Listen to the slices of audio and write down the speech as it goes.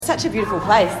such a beautiful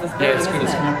place, this building, it's good. isn't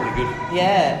It's it? come out pretty good.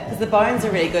 Yeah, because the bones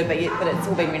are really good, but it's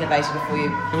all been renovated before you.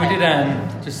 And we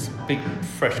did just a big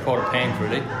fresh coat of paint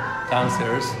really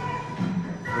downstairs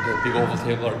with a big oval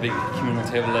table or a big communal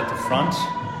table at the front.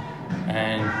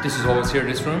 And this was always here,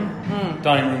 this room.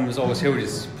 Dining room was always here. We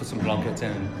just put some blankets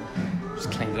in and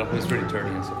just cleaned it up. It was really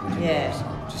dirty and stuff.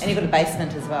 Yeah. And you've got a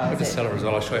basement as well. With the cellar as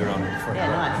well. I'll show you around before. Yeah,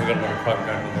 nice. We've got another Yeah. private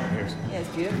dining room over here. So. Yeah, it's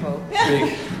beautiful.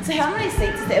 Big. So how many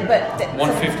seats is there?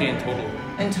 150 in total.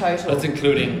 In total. That's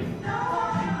including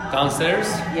downstairs,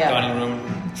 Yeah. dining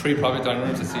room, 3 private dining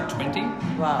rooms that seat 20.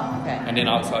 Wow. Okay. And then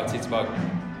outside seats about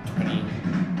 20.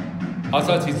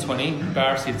 Outside seats 20,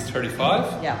 bar seats 35.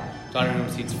 Yeah. Dining room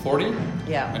seats 40.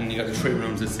 Yeah. And you got the 3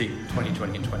 rooms that seat 20,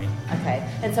 20 and 20. Okay.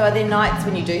 And so are there nights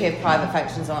when you do have private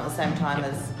functions on at the same time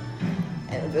as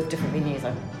with different menus,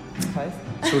 I suppose?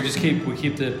 So we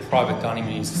keep the private dining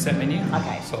menus a set menu.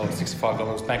 Okay. So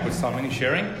 $65 banquet style menu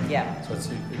sharing. Yeah. So it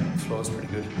flows pretty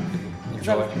good.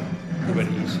 Enjoy it. Good way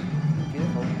to eat.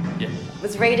 Beautiful. Yeah. I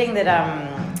was reading that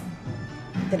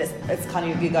it's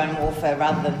kind of you're going more for,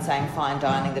 rather than saying fine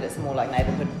dining, that it's more like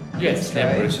neighbourhood. Yeah, it's bistro.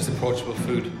 neighbourhood, it's just approachable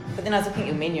food. But then I was looking at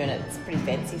your menu and it's pretty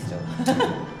fancy still.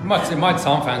 It might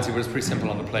sound fancy, but it's pretty simple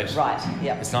on the plate. Right.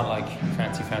 Yeah. It's not like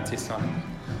fancy. It's not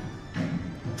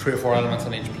 3 or 4 elements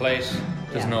on each plate.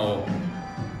 There's Yeah. no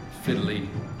fiddly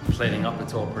plating up.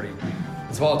 It's all pretty.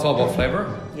 It's all about flavour,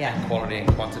 Yeah. and quality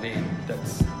and quantity.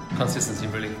 That's consistency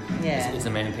really. Yeah. Is the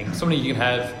main thing. Something you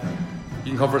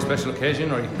can come for a special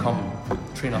occasion, or you can come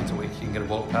 3 nights a week. You can get a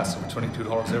bowl of pasta for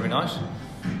 $22 every night,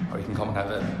 or you can come and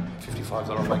have a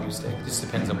 $55 Wagyu steak. It just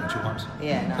depends on what you want.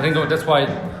 Yeah. Nice. I think that's why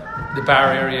the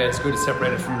bar area, it's good to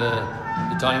separate it from the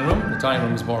dining room. The dining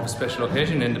room is more of a special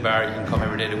occasion. In the bar, you can come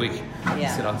every day of the week,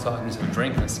 Yeah. sit outside and just have a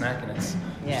drink and a snack, and it's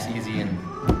just Yeah. easy and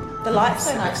The light's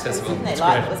so nice, accessible. isn't it? It's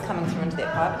Light great. was coming through into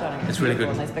that private dining room. It's really good.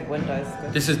 And those big windows.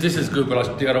 Good. this is good.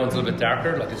 But the other one's a little bit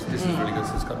darker. Like this is really good.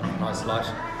 So it's got a nice light,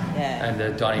 Yeah. and the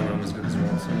dining room is good as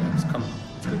well. So yeah, it's good.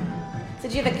 So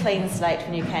did you have a clean slate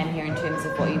when you came here in terms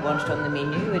of what you wanted on the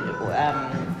menu?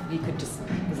 You could just,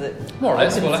 was it More or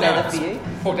less. open Well, slather I for you?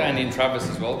 spoke to Andy and Travis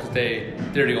as well because they're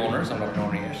the owners. I'm not an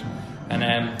owner yet,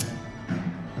 and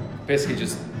basically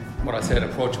just what I said: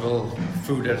 approachable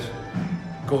food that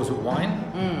goes with wine.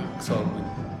 So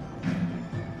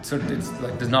it's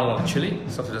like there's not a lot of chili,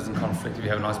 stuff that doesn't conflict. If you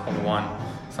have a nice bottle of wine,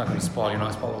 it's not going to spoil your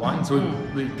nice bottle of wine. So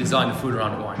we designed the food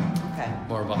around the wine. Okay.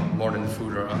 More than the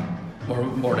food or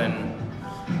more than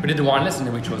we did the wine list and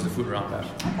then we chose the food around that.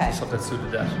 Okay. Stuff that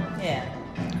suited that. Yeah.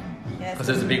 Yeah. Because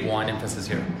there's a big wine emphasis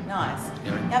here. Nice.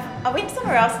 You know? Now, I went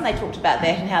somewhere else and they talked about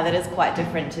that and how that is quite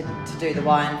different to do the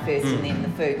wine first and then the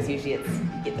food, because usually it's you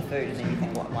get the food and then you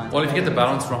think what wine. Well, if you get the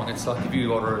balance wrong, it's like if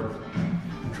you order a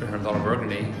 $300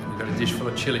 burgundy, you've got a dish full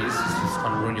of chilies, it's just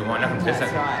going to ruin your wine. Not going to taste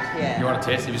That's that. right, yeah. You want to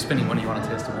taste it. If you're spending money, you want to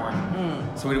taste the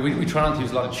wine. So we try not to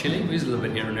use a lot of chili. We use a little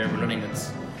bit here and there, but nothing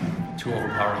that's too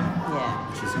overpowering,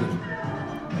 Yeah. which is good.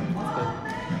 That's good.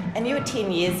 And you were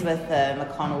 10 years with the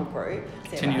McConnell Group.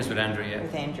 Is that 10 right? years with Andrew, yeah.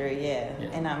 With Andrew, yeah.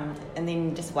 And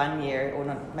then just 1 year, or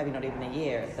maybe not even a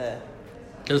year at the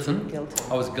Gilton.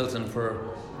 Gilton. I was at Gilton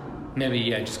for maybe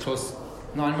just close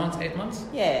 9 months, 8 months.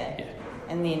 Yeah. Yeah.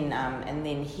 And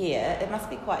then here, it must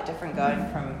be quite different going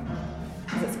from,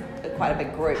 because it's quite a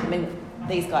big group. I mean,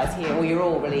 these guys here, well, you're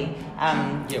all really.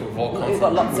 Yeah, we've all come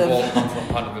got lots of. come from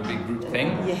kind of a big group thing.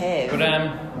 You have. But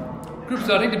groups,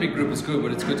 I think the big group is good,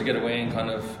 but it's good to get away and kind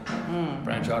of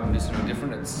branch out and do something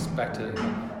different. It's back to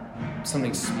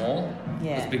something small.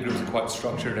 Yeah. Because big groups are quite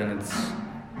structured and it's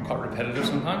quite repetitive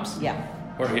sometimes. Yeah.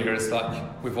 Where here it's like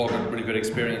we've all got really good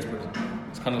experience, but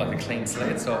it's kind of like a clean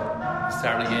slate. So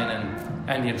start again, and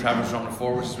Andy and Travis are on the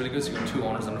floor, which is really good. So you've got 2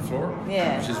 owners on the floor,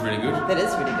 Yeah. which is really good. That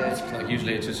is really good. It's like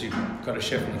usually it's just you've got a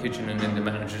chef in the kitchen and then the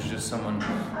manager's just someone.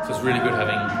 So it's really good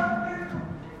having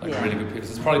like Yeah. really good people.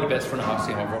 So it's probably the best front of house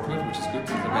team I've worked with, which is good. I've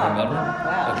been in Melbourne.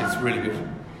 Wow. Like it's really good.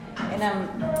 And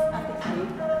thank you.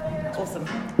 Awesome.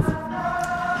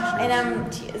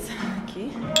 And cheers. Thank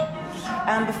you.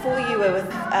 Before you were with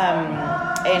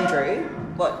Andrew,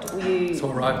 what were you? So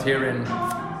I arrived here in.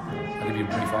 I'll give you a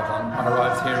brief outline. I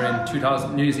arrived here in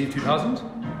 2000, New Year's Eve 2000.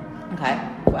 Okay.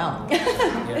 Wow.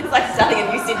 It's like starting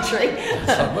a new century.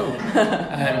 So, whoa. I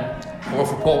worked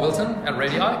for Paul Wilson at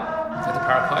Radii at the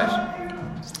Park Hyatt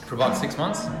for about 6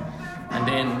 months. And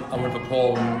then I went with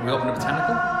Paul when we opened the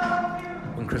Botanical,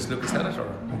 when Chris Lucas had it, or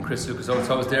when Chris Lucas opened.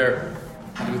 So I was there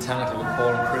at the Botanical with Paul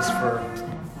and Chris for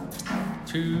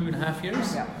 2.5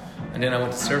 years. Yeah. And then I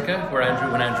went to Circa,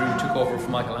 when Andrew took over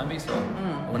from Michael Lambie. So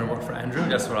I went and worked for Andrew.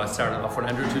 That's where I started off with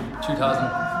Andrew,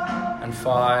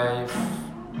 2005.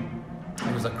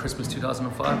 It was like Christmas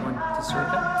 2005, went to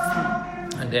Circa.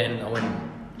 And then I went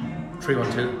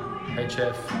 312 head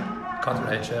chef, content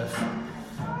head chef,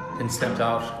 then stepped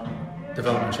out,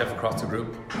 development chef across the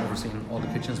group, overseeing all the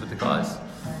kitchens with the guys.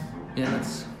 Yeah,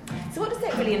 that's. So what does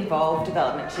that really involve,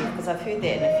 development chef? Because I've heard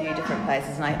that in a few different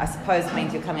places, and I suppose it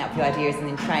means you're coming up with ideas and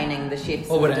then training the chefs.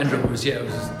 Oh, with Andrew, it was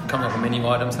coming up with menu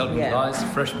items, helping the guys,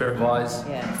 fresh pair of eyes.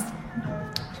 Yeah.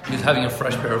 Because having a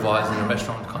fresh pair of eyes in a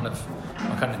restaurant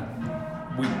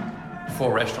week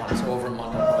 4 restaurants over a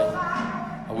month,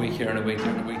 a week here and a week there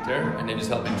and a week there, and then just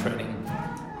helping training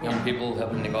young people,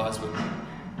 helping the guys with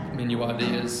menu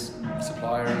ideas,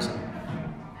 suppliers, and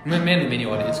mainly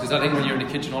menu ideas. Because I think when you're in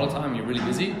the kitchen all the time, you're really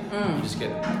busy. You just you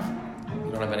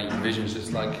don't have any visions,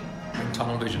 just like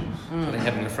tunnel vision. So I think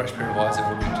having a fresh pair of eyes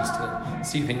every week just to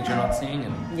see things you're not seeing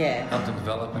and help them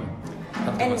develop and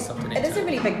help them with stuff they need. It is a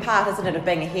really big part, isn't it, of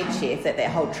being a head chef, that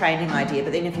whole training idea.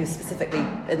 But then if you're specifically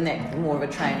in that more of a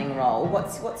training role,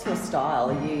 what's your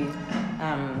style? Are you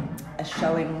a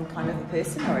showing kind of a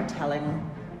person or a telling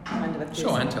kind of a person?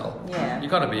 Show and tell. Yeah. You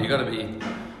gotta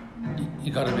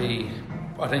be.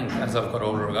 I think as I've got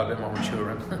older, I got a bit more mature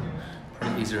and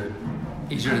pretty easier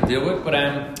to deal with. But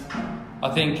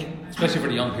I think, especially for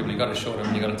the young people, you got to show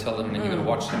them, you got to tell them, and then you got to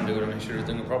watch them do it and make sure they're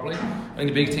doing it properly. I think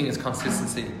the big thing is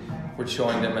consistency with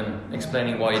showing them and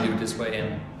explaining why you do it this way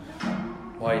and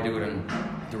why you do it and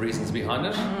the reasons behind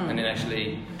it, and then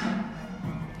actually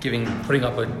putting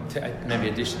up maybe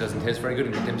a dish that doesn't taste very good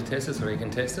and get them to taste it so they can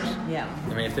taste it. Yeah.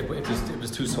 I mean, if it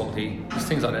was too salty, there's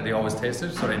things like that they always taste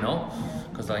it, so they know.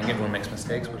 Because I think everyone makes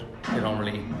mistakes, but they don't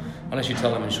really, unless you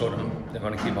tell them and show them, they're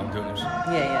going to keep on doing it.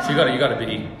 Yeah. So you got to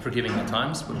be forgiving at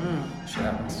times, but shit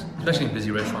happens. Especially in busy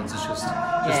restaurants, it's just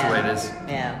the way it is.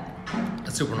 Yeah.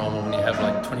 It's super normal when you have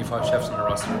like 25 chefs on the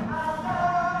roster.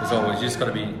 There's always, you just got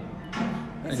to be,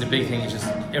 and the big thing is just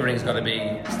everything's got to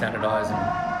be standardized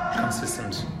and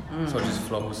consistent, so it just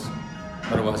flows.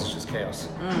 Otherwise, it's just chaos.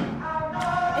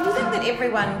 And do you think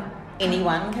that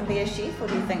anyone can be a chef, or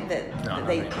do you think that No.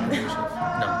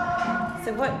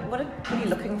 So what are you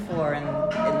looking for in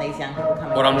these young people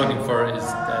coming? What I'm looking for is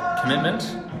that commitment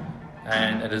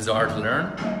and a desire to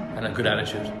learn and a good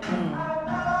attitude.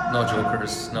 No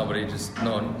jokers, nobody, just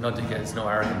no dickheads, no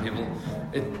arrogant people.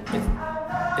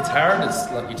 It's hard.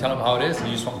 It's like you tell them how it is, and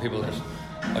you just want people that,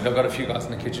 like I've got a few guys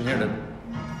in the kitchen here that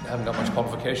haven't got much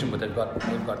qualification, but they've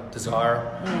got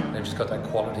desire. They've just got that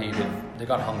quality. They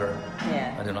got hunger.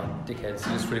 Yeah. And they're not dickheads.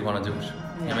 They just really want to do it. You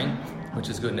know what I mean? Which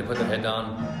is good. And they put their head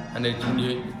down, and I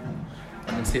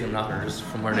can see them now. They're just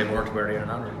from where they were to where they are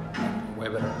now. They're way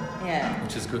better. Yeah.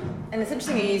 Which is good. And it's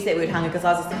interesting you use that word hunger, because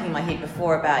I was just thinking in my head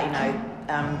before about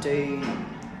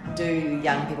do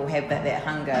young people have that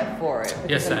hunger for it?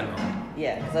 Yes and no.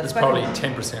 Yeah. There's probably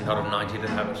 10% out of 90 that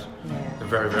have it. Yeah. They're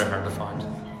very, very hard to find.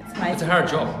 It's a hard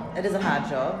job. It is a hard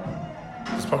job.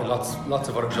 There's probably lots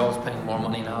of other jobs paying more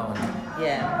money now. And,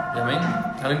 yeah. You know what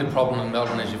I mean? I think the problem in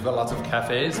Melbourne is you've got lots of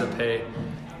cafes that pay.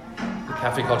 The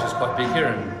cafe culture is quite big here,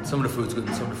 and some of the food's good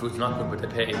and some of the food's not good, but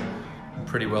they pay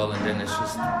pretty well, and then it's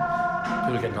just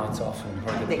people get knots off and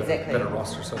probably get better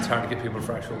roster. So it's hard to get people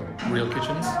for actual real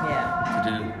kitchens to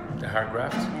do the hard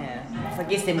graft. Yeah. So I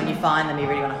guess then when you find them, you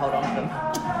really want to hold on to them.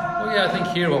 Well, yeah, I think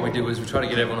here what we do is we try to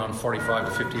get everyone on 45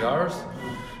 to 50 hours.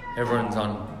 Everyone's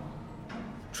on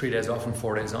 3 days off and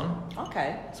 4 days on.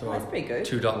 Okay, so that's pretty good.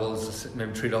 2 doubles,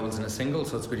 maybe 3 doubles in a single,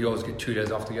 so it's good. You always get 2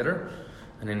 days off together,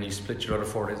 and then you split your other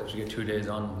 4 days off. You get 2 days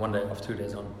on, 1 day off, 2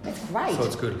 days on. That's great. So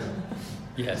it's good.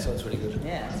 Yeah, so it's really good.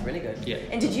 Yeah, it's really good. Yeah.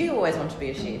 And did you always want to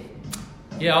be a chef?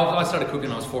 Yeah, I started cooking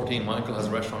when I was 14. My uncle has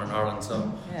a restaurant in Ireland, so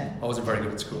I wasn't very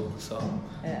good at school. So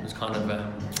it was kind of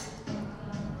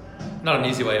not an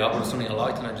easy way out, but it was something I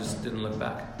liked, and I just didn't look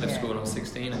back. Left school when I was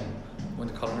 16 and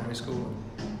went to culinary school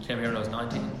and came here when I was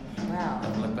 19. Wow.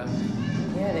 Never looked back.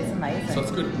 Yeah, that's amazing. So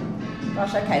it's good.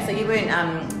 Gosh, okay. So you weren't.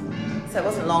 So it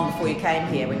wasn't long before you came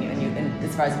here when you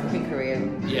as far as your cooking career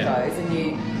goes, and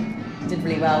you did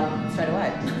really well straight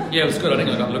away. Yeah, it was good. I think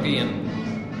I got lucky, and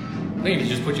I think if you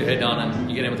just put your head down and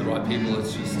you get in with the right people,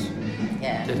 it's just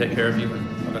they take care of you.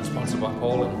 And I got sponsored by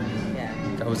Paul,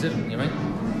 and that was it. You know what I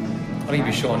mean? I think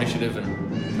if you show initiative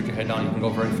and put your head down, you can go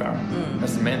very far.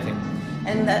 That's the main thing.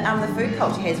 And the food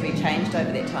culture has really changed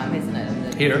over that time, hasn't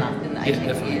it? Here? In the 18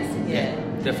 definitely. years. Yeah,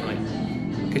 definitely.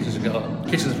 Kitchens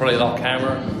are probably a lot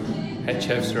calmer. Head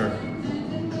chefs are.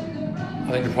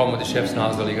 I think the problem with the chefs now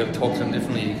is that you got to talk to them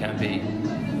differently. You can't be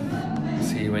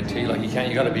CUNT. Like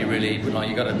you got to be really. You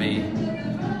got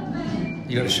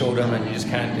to show them, and you just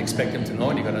can't expect them to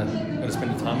know it. You got to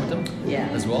spend the time with them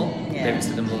as well.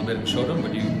 Babysit them a little bit and show them,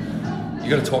 but you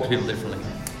got to talk to people differently.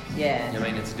 Yeah. I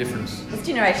mean, it's a difference. This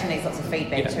generation needs lots of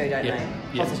feedback too, don't they?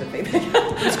 Positive feedback.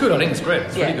 It's good. I think it's great.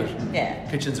 It's really good. Yeah.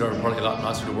 Kitchens are probably a lot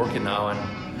nicer to work in now, and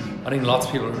I think lots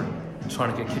of people are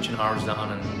trying to get kitchen hours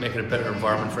down and make it a better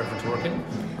environment for everyone to work in,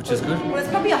 which is good. Well, it's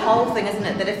probably a whole thing, isn't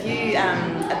it? That if you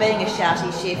are being a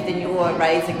shouty chef, then you're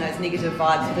raising those negative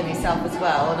vibes within yourself as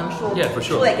well. And I'm sure, for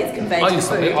sure. that gets conveyed to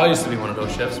food. I used to be one of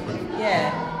those chefs, but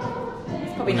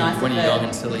it's probably nice when you're young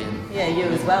and silly. And you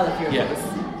as well, if you're in this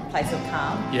place of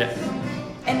calm. Yeah.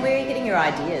 And where are you getting your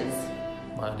ideas?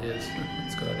 My ideas.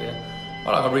 It's a good idea.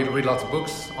 I read lots of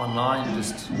books online,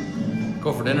 just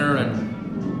go for dinner, and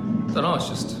I don't know, it's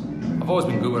just, I've always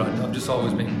been good with it. I've just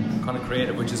always been kind of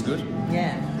creative, which is good.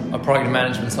 Yeah. I'm probably the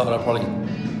management side, I'm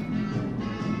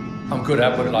good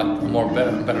at, but like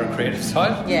I'm better creative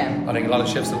side. Yeah. I think a lot of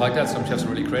chefs are like that. Some chefs are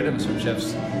really creative, and some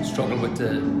chefs struggle with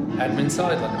the admin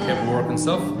side, like the paperwork and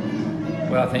stuff.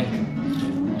 But I think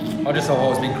I've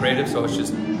always been creative, so it's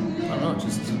just, I don't know,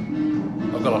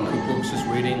 I've got a lot of cookbooks, just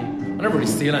reading. I never really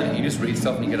steal anything. You just read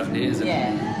stuff and you get ideas. And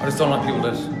I just don't like people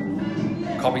that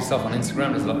copy stuff on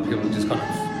Instagram. There's a lot of people that just kind of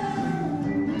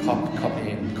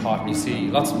copy and and you see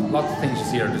lots of things you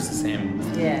see are just the same.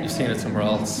 Yeah. You've seen it somewhere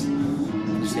else.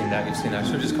 You've seen that.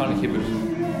 So just kind of keep it.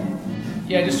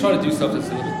 Just try to do stuff that's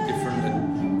a little bit different.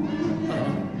 And, I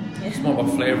don't know. It's more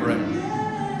about flavour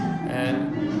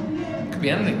and it could be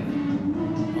anything.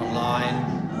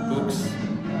 Online, books,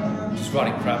 just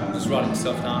writing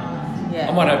stuff down. Yeah.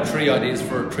 I might have 3 ideas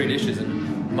for 3 dishes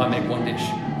and I might make 1 dish.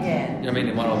 Yeah. You know what I mean?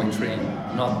 It might all be 3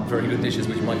 not very good dishes,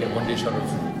 but you might get 1 dish out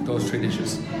of those 3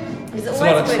 dishes. It's a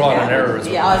lot of trial and error as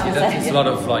well. Yeah, I was going to say. It's a lot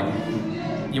of like,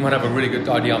 you might have a really good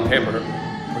idea on paper, but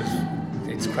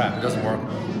it's crap, it doesn't work.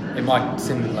 It might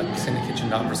send the kitchen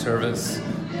down for service.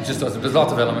 It just doesn't. There's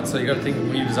lots of elements, so you got to think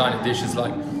when you design a dish, it's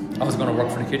like, I was going to work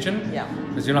for the kitchen. Yeah.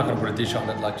 Because you're not going to put a dish on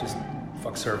that like just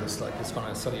fuck service. Like it's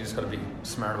gonna. So you just got to be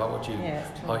smart about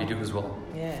how you do as well.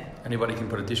 Yeah. Anybody can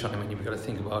put a dish on the menu. You've got to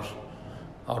think about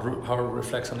how it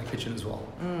reflects on the kitchen as well.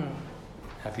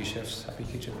 Happy chefs, happy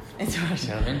kitchen. That's right. You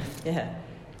know what I mean? Yeah.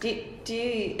 Do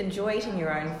you enjoy eating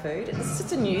your own food? It's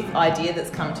just a new idea that's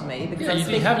come to me because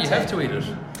you have to eat it.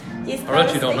 Yes, or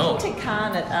else you don't know. I was speaking to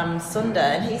Khan at Sunda,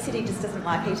 and he said he just doesn't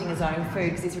like eating his own food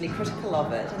because he's really critical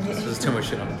of it. And there's too much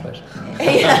shit on the plate.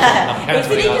 Yeah, he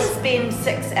said he can spend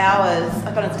 6 hours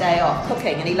on his day off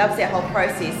cooking, and he loves that whole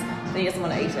process, but he doesn't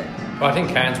want to eat it. But I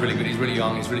think Khan's really good. He's really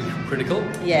young. He's really critical.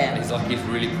 Yeah. And he's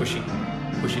really pushing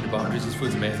the boundaries. His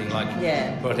food's amazing.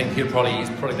 Yeah. But I think he's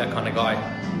probably that kind of guy.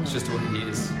 It's just the way he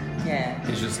is. Yeah.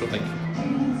 He's just like.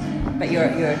 But you're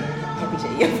happy to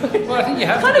eat your food. Well, I think you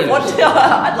have to. I want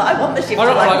the chef to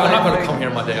I'm not going food. to come here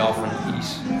on my day off and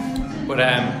eat. But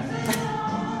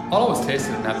I'll always taste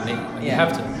it and have an eat. You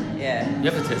have to. Yeah. You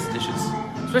have to taste the dishes,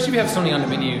 especially if you have something on the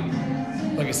menu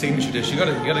like a signature dish. You got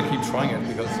to keep trying it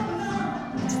because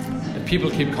if people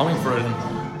keep coming for it,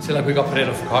 and say like we got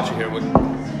potato focaccia here with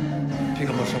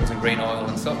pickled mushrooms and green oil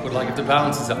and stuff, but like if the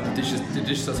balance is out, the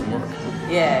dish doesn't work.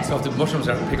 Yeah. So if the mushrooms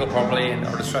aren't pickled properly,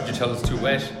 or the stracciatella is too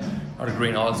wet, or the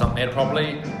green oil is not made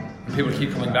properly, and people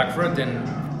keep coming back for it, then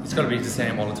it's got to be the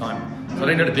same all the time. So I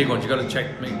think they're the big ones. You got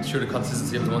to make sure the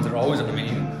consistency of the ones that are always on the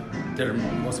menu. They're the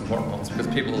most important ones because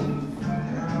they're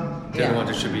the ones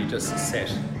that should be just set.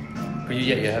 But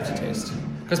you have to taste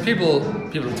because people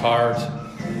are tired.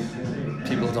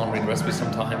 People don't read recipes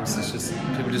sometimes. It's just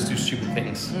people just do stupid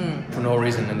things for no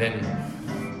reason, and then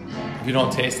if you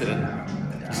don't taste it and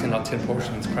you send out 10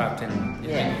 portions crap, then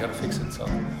you got to fix it. So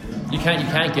you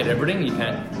can't get everything. You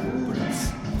can't, but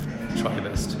try your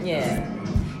best. Yeah.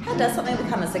 How does something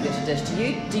become a signature dish?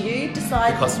 Do you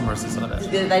decide? The customers decide that.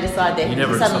 They decide that. You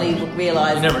never suddenly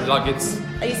realise. You never it's.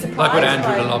 Are you surprised? Like with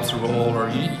Andrew, the lobster roll, or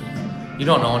you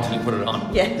don't know until you put it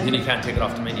on. Yeah. Then you can't take it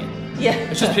off the menu. Yeah.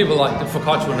 It's just people like the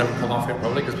focaccia will never come off here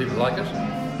probably because people like it,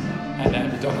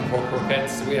 and the duck and pork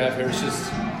croquettes we have here. It's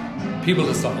just people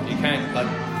decide. You can't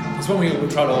it's when we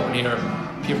try to open here.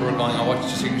 People are going, "Oh, what's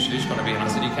your signature dish going to be?" And I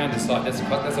said, "You can't decide. That's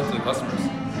up to the customers."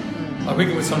 Like we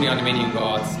go with something on the menu and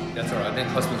go, that's alright. Then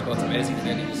customers go, it's amazing, and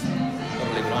then you just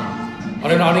gotta leave it on. I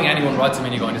don't think anyone writes a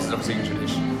menu going, this is our signature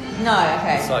dish. No,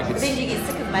 okay. But then you get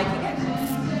sick of making it?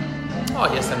 Oh,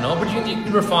 yes and no, but you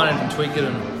can refine it and tweak it,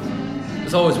 and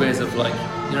there's always ways of you know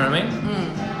what I mean?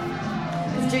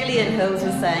 Because Julian Hills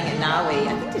was saying at Nawi,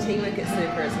 I think did he work at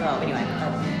Super as well? Anyway.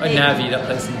 Navi, that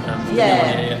place in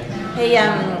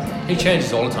He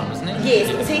changes all the time, doesn't he?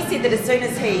 Yes, because he said that as soon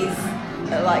as he's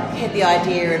had the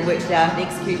idea and worked it out and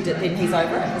executed it, then he's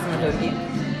over it, doesn't want to do it again.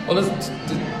 Well,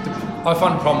 I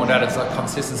find the problem with that is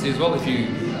consistency as well. If you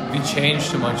change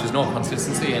too much, there's no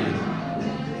consistency, and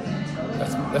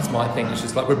that's my thing. It's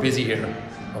just we're busy here.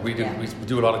 We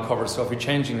do a lot of cover, so if you're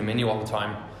changing the menu all the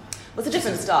time. Well, it's a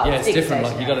different style. Yeah, it's different.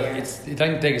 It's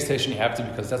like degustation. You have to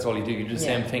because that's all you do. You do the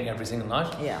same thing every single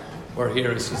night. Yeah. Where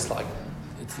here it's just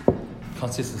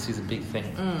consistency is a big thing.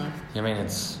 You know what I mean?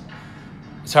 It's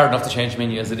hard enough to change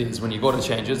menu as it is when you go to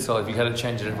change it. So if you had to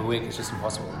change it every week, it's just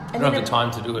impossible. You don't have the time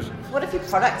to do it. What if your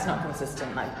product's not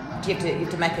consistent? Like, do you have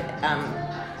to make it,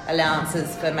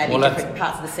 allowances for maybe different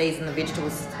parts of the season? The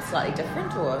vegetables slightly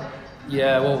different, or?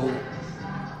 Yeah, well,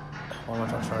 what am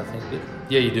I trying to think?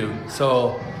 Yeah, you do.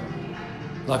 So,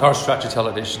 like our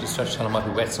stracciatella dish, the stracciatella might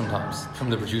be wet sometimes. From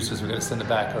the producers, we got to send it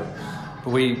back,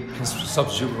 but we can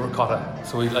substitute with ricotta.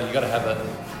 So you kind of got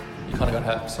to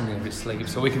have something up your sleeve.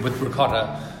 So we can put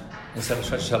ricotta instead of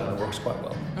stracciatella, and it works quite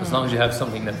well. As long as you have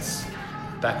something that's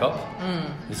back up,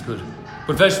 it's good.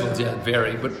 But vegetables, yeah,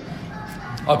 vary. But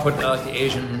I put like the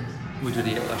Asian, we do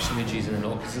the shimijis and the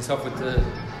gnocchis and stuff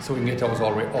so we can get those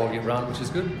all year round, which is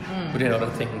good. But then other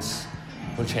things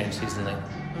will change seasonally.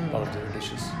 A lot of their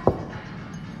dishes.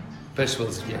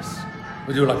 Vegetables, yes.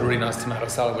 We do like a really nice tomato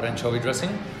salad with anchovy dressing,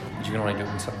 which you can only do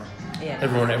in summer. Yeah.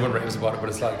 Everyone raves about it, but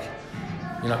it's like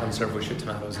you're not going to serve with shit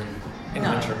tomatoes in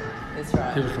winter. That's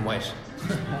right. People can wait.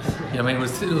 You know what I mean?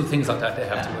 With little things like that, they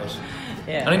have to wait.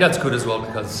 Yeah. I think that's good as well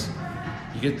because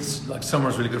you get like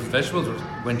summer's really good for vegetables,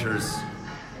 but winter's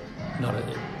not.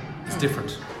 It's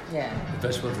different. Yeah. With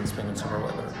vegetables in spring and summer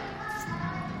weather.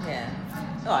 Yeah.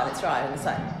 Oh, that's right. It's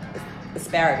like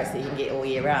asparagus that you can get all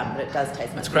year round, but it does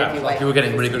taste much It's better. crap. Like you were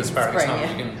getting really good asparagus Spring, now.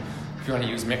 yeah. You can, if you want to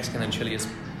use Mexican and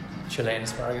Chilean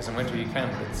asparagus in winter, you can.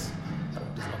 But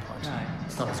there's no point. No.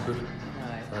 It's not as good. No.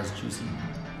 It's not as juicy.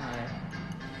 No.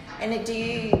 And do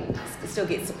you still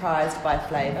get surprised by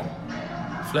flavour?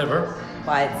 Flavour?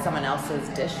 By someone else's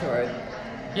dish or?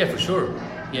 Yeah, for sure.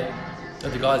 Yeah.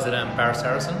 The guys at Bar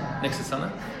Saracen next to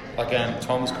Sana, like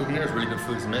Tom's cooking there is really good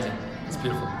food. It's amazing. It's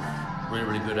beautiful. Really,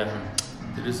 really good.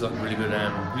 They do like really good.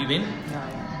 Have you been?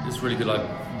 No. It's really good, like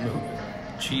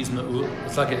cheese ma'ul.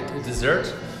 It's like a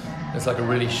dessert. It's like a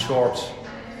really short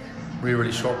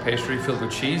pastry filled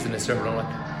with cheese, and they serve it on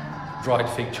like dried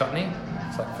fig chutney.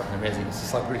 It's like fucking amazing. It's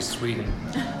just like really sweet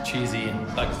and cheesy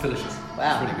and like it's delicious.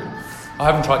 Wow. It's really good. I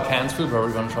haven't tried Cairns food, but I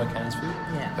really want to try Cairns food.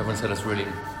 Yeah. Everyone said it's really,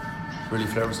 really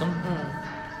flavoursome.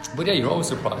 But yeah, you're always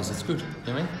surprised. It's good. You know what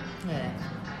I mean? Yeah.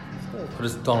 It's good. I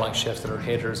just don't like chefs that are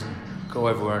haters and go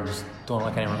everywhere and just don't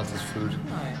like anyone else's food.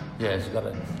 No. Yeah, you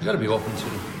gotta be open to. Do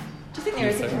you think there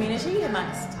is a community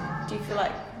amongst? Do you feel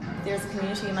like there is a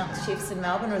community amongst chefs in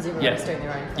Melbourne, or is everyone just doing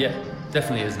their own thing? Yeah,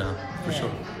 definitely is now, for Yeah.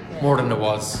 sure. Yeah. More than there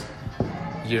was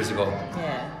years ago.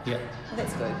 Yeah. Yeah. Well,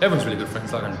 that's good. Everyone's really good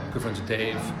friends. Like I'm good friends with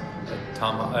Dave,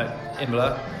 Tom,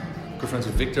 Imola, good friends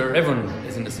with Victor. Everyone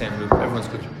is in the same group. Everyone's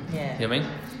good. Yeah. You know what I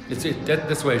mean?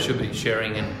 That's the way it should be,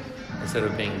 sharing and instead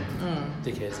of being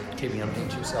dickheads and keeping everything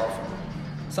to yourself.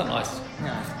 It's not nice. No.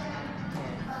 Yeah.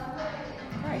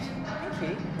 Great. Thank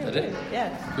you. That it?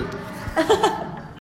 Yeah. Good.